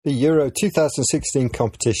The Euro 2016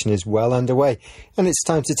 competition is well underway, and it's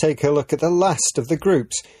time to take a look at the last of the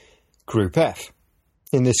groups, Group F.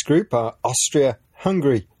 In this group are Austria,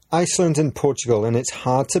 Hungary, Iceland and Portugal, and it's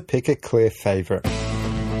hard to pick a clear favourite.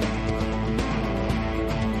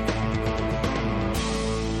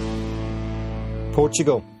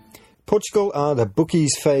 Portugal. Portugal are the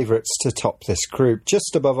bookies' favourites to top this group,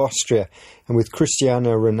 just above Austria, and with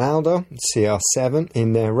Cristiano Ronaldo, CR7,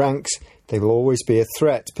 in their ranks, they will always be a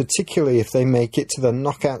threat, particularly if they make it to the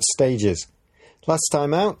knockout stages. Last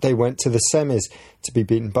time out, they went to the semis, to be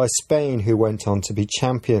beaten by Spain, who went on to be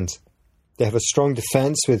champions. They have a strong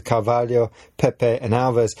defence with Carvalho, Pepe and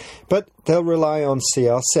Alves, but they'll rely on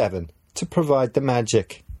CR7 to provide the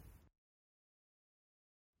magic.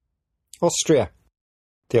 Austria.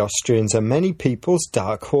 The Austrians are many people's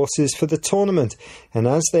dark horses for the tournament, and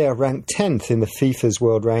as they are ranked 10th in the FIFA's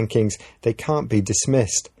world rankings, they can't be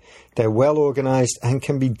dismissed. They're well organised and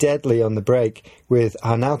can be deadly on the break, with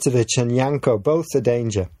Arnautovic and Janko both a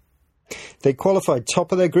danger. They qualified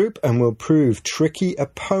top of their group and will prove tricky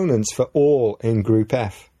opponents for all in Group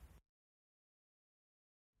F.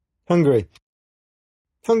 Hungary.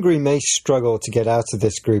 Hungary may struggle to get out of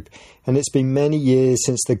this group, and it's been many years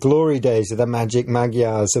since the glory days of the Magic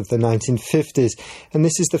Magyars of the 1950s, and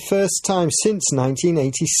this is the first time since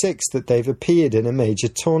 1986 that they've appeared in a major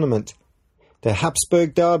tournament. The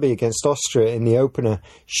Habsburg derby against Austria in the opener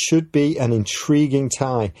should be an intriguing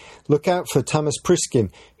tie. Look out for Tamas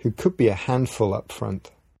Priskin, who could be a handful up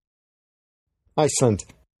front. Iceland.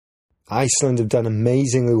 Iceland have done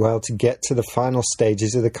amazingly well to get to the final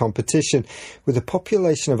stages of the competition. With a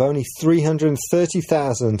population of only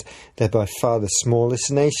 330,000, they're by far the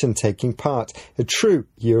smallest nation taking part, a true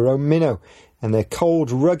Euro minnow, and their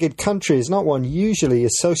cold, rugged country is not one usually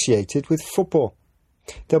associated with football.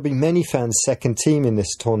 There'll be many fans' second team in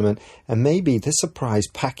this tournament, and maybe the surprise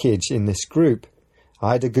package in this group.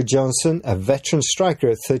 Ida Gudjohnsen, a veteran striker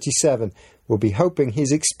at 37, will be hoping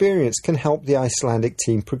his experience can help the Icelandic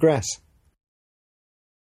team progress.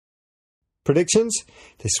 Predictions?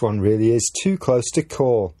 This one really is too close to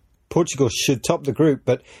call. Portugal should top the group,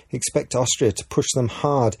 but expect Austria to push them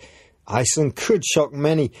hard. Iceland could shock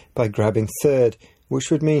many by grabbing third, which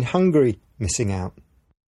would mean Hungary missing out.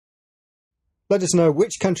 Let us know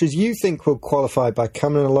which countries you think will qualify by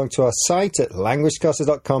coming along to our site at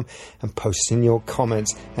languagecasters.com and posting your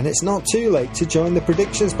comments. And it's not too late to join the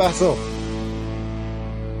predictions battle.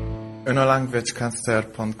 Ön a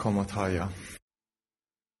languagecaster.com-ot hallja.